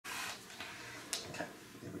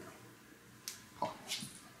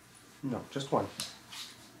No, just one.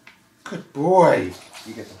 Good boy.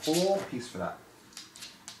 You get the whole piece for that.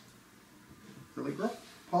 Really, girl?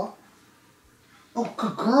 Paw? Oh,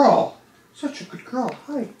 good girl. Such a good girl.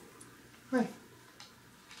 Hi. Hi.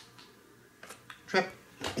 Trip.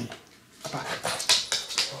 Back.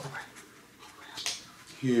 All the way.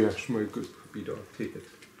 Yes, my good puppy dog. Take it.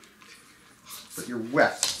 But you're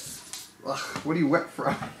wet. Ugh, what are you wet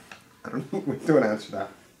from? I don't know. Don't answer that.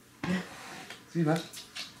 See that?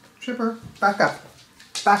 Tripper, back up.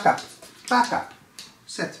 Back up. Back up.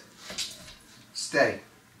 Sit. Stay.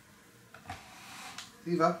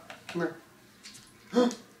 Ziva, come here.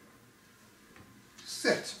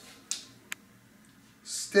 Sit.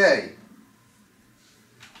 Stay.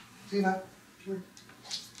 Ziva, come here.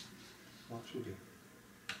 Watch me do.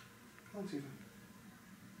 Come on, Ziva.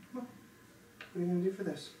 Come on. What are you going to do for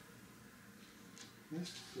this?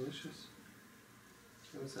 Yes, delicious.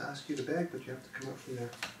 I was to ask you to beg, but you have to come up from there.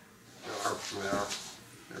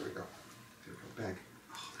 There we go. There we go. Bag.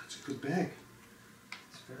 Oh, that's a good bag.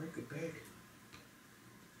 It's a very good bag.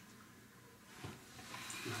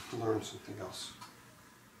 You have to learn something else.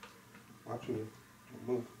 Watch me. Don't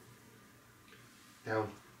move.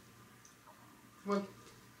 Down. Come on.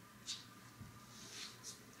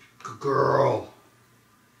 Good girl.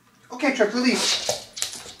 Okay, Trip,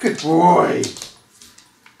 release. Good boy.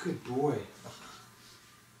 Good boy.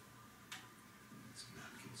 Some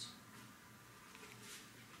napkins.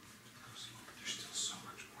 There's still so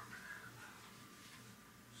much more banana left.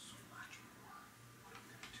 So much more. What am I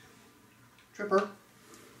going to do? Tripper,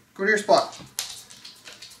 go to your spot.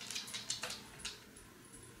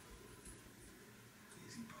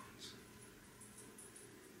 Easy bones.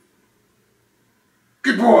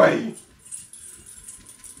 Good boy!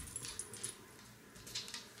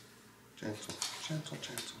 Gentle, gentle,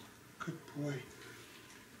 gentle. Good boy.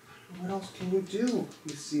 What else can you do,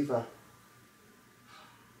 Miss Ziva?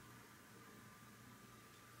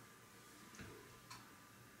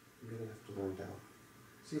 You're going to have to learn down.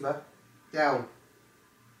 Ziva, down.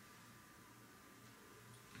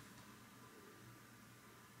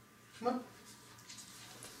 Come on.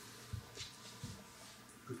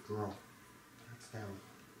 Good girl. That's down.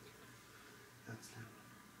 That's down.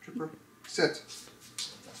 Tripper, sit.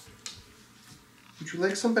 Would you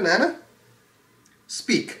like some banana?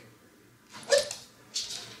 Speak.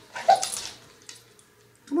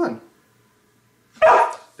 Come on.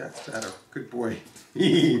 That's better. Good boy.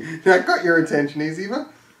 I got your attention, eh, Ziva?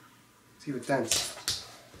 Ziva, dance.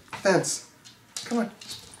 Dance. Come on.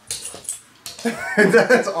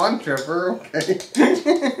 That's on Tripper, okay.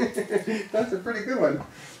 That's a pretty good one.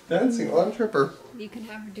 Dancing on Tripper. You can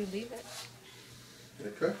have her do leave it.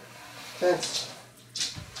 Okay. Dance.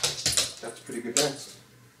 That's a pretty good dance.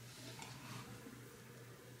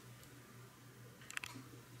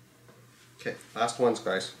 Okay, last ones,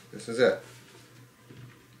 guys. This is it.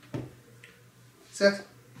 Sit.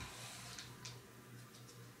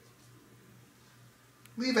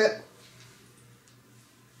 Leave it.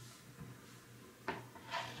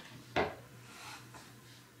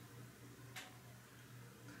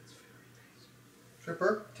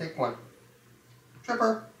 Tripper, take one.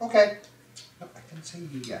 Tripper, okay. No, I didn't say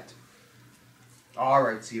you yet.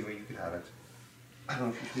 Alright, Ziva, you can have it. I don't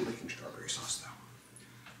know if you should be licking strawberry sauce, though.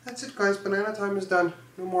 That's it, guys. Banana time is done.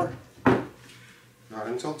 No more. Not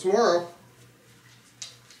until tomorrow.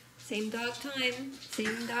 Same dog time,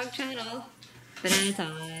 same dog channel. Banana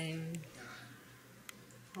time.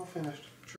 All finished.